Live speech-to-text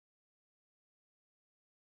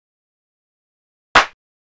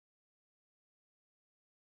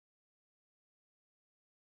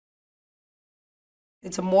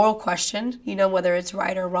It's a moral question, you know, whether it's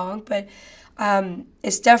right or wrong, but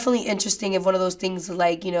it's definitely interesting if one of those things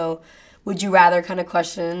like, you know, would you rather kind of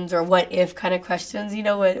questions or what if kind of questions, you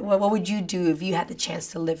know, what would you do if you had the chance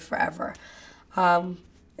to live forever?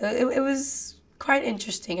 It was quite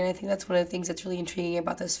interesting, and I think that's one of the things that's really intriguing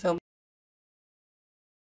about this film.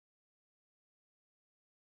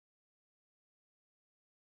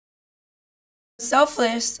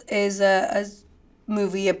 Selfless is a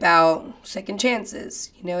movie about second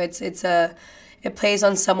chances. You know, it plays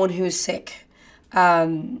on someone who's sick,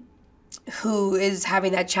 who is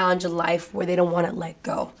having that challenge in life where they don't want to let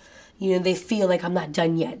go. You know, they feel like I'm not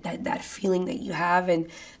done yet, that feeling that you have, and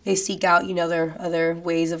they seek out, you know, their other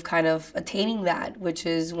ways of kind of attaining that, which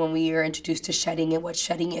is when we are introduced to shedding and what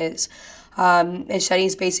shedding is. And shedding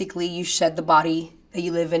is basically you shed the body that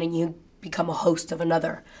you live in and you become a host of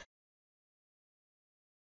another.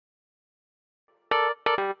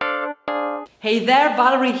 Hey there,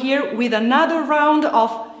 Valerie here with another round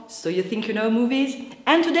of So You Think You Know movies,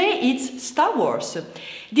 and today it's Star Wars.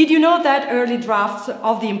 Did you know that early drafts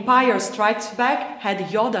of The Empire Strikes Back had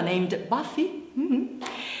Yoda named Buffy?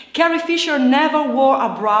 Carrie Fisher never wore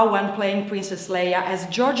a bra when playing Princess Leia, as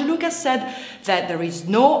George Lucas said that there is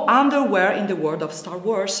no underwear in the world of Star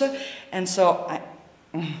Wars, and so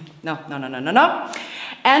no.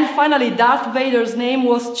 And finally, Darth Vader's name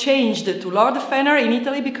was changed to Lord Fener in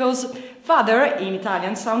Italy because Vader in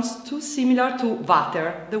Italian sounds too similar to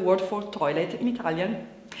water, the word for toilet in Italian.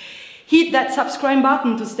 Hit that subscribe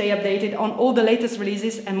button to stay updated on all the latest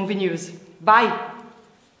releases and movie news. Bye!